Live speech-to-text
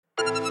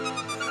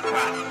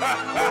Y'all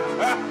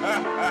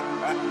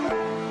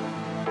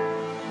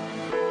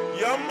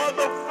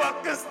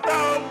motherfuckers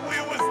thought we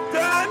was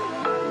done?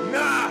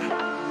 Nah.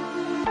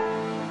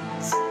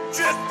 It's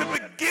just the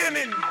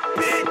beginning,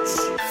 bitch.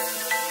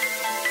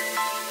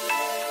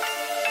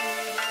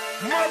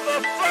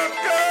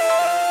 Motherfucker!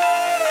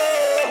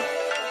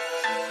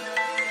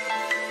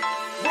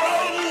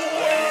 Roll the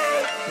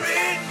world,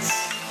 bitch!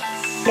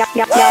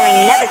 Y'all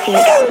ain't never seen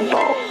God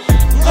before.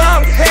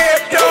 Long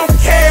hair, don't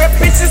care,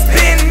 bitches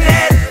been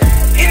that.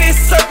 In this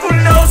circle,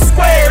 no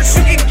squares,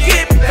 you can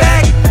get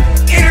back.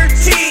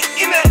 Energy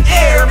in the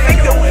air, make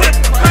the whip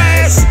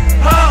crash.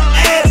 Haul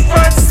ass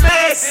front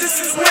smash,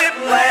 this is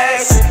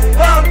Whiplash.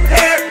 Long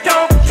hair,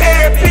 don't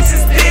care,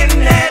 bitches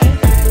been that.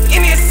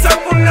 In this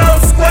circle,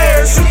 no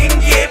squares, you can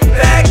get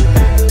back.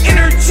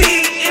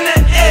 Energy in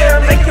the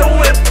air, make the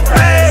whip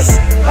crash.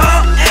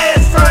 Haul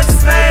ass front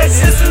smash,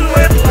 this is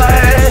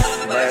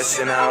Whiplash.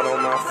 Lashing out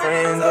on my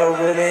friends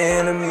over the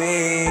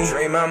enemy.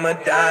 Dream I'ma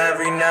die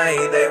every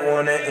night, they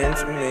wanna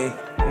enter me.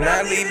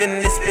 Not leaving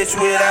this bitch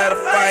without a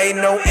fight,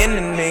 no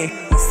enemy.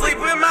 Sleep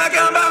with my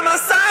gun by my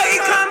side,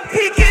 come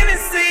peek in and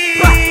see.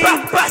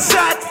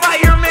 Shot,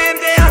 fireman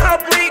down,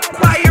 help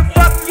require.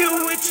 Fuck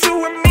you, it's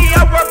you and me,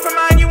 I work for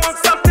mine, you want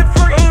something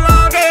free.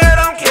 Long hair,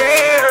 don't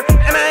care,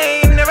 and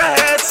I ain't never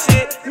had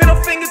shit. Middle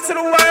finger to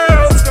the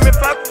world, screaming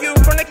fuck you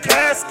from the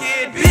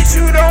casket. Bitch,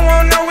 you don't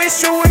want no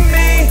issue with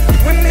me,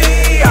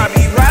 I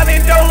be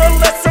riding Dolo,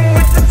 let's I'm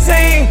with the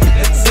team.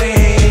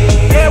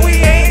 Yeah, we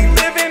ain't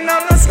living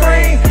on the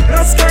screen,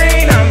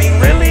 I mean,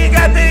 really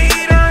got the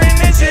heater in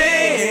the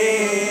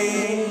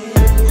gym.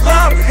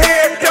 Long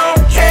hair,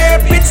 don't care,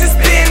 bitches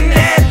been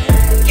that.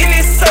 In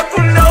this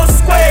circle, no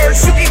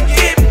squares, you can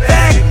get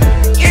back.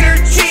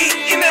 Energy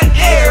in the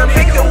air,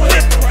 make the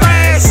whip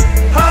crash.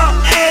 Haul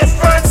ass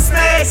front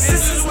smash,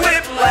 this is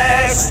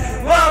Whiplash.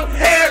 Long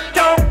hair,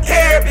 don't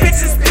care,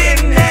 bitches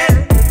been that.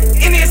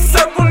 In this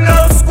circle,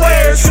 no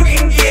squares, you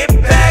can get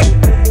back.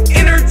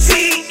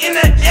 Energy in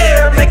the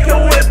air, make the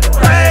whip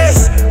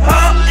crash.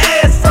 Haul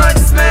ass front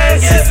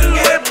smash, this is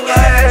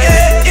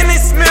Whiplash. In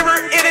this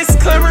mirror, it is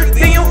clearer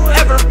than you'll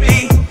ever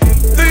be.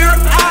 Through your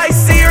eyes,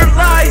 see your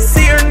lies,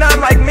 see you're not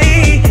like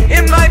me.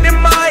 In my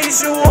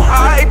demise, you will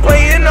hide,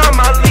 playing on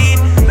my lead.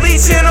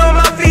 Leeching on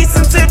my feet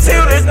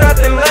until there's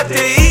nothing left to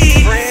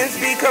eat. Friends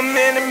become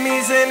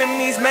enemies,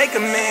 enemies make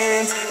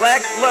amends.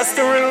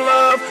 Lackluster in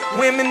love,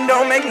 women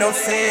don't make no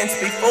sense.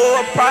 Before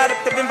a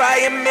product of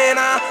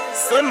environment, I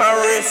slit my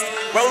wrist.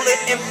 Roll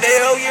it in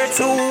failure,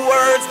 two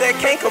words that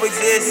can't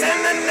coexist. I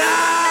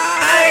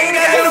ain't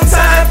got no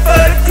time for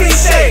the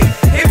cliche.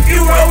 If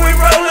you roll, we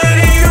roll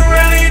it, and you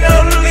really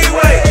know the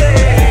leeway.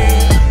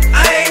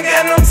 I ain't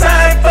got no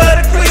time for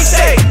the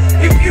cliche.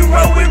 If you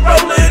roll, we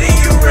roll it, and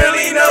you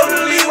really know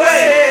the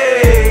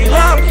leeway.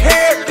 Long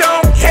hair,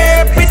 don't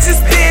care,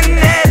 bitches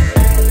been that.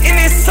 In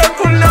this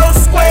circle, no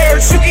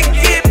squares, you can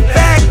get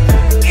back.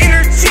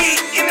 Energy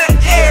in the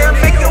air,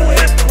 make the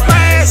whip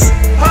crash.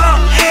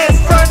 Haul ass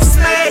front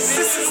smash,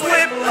 this is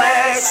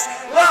Whiplash.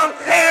 Long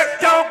hair,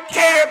 don't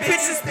care,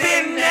 bitches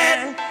been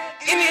that.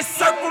 In this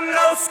circle,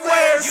 no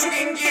squares, you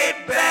can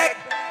get back.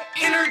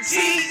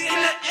 Energy in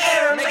the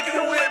air, make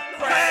the whip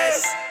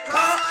crash.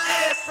 Haul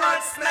ass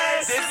front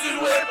smash, this is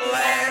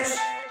Whiplash.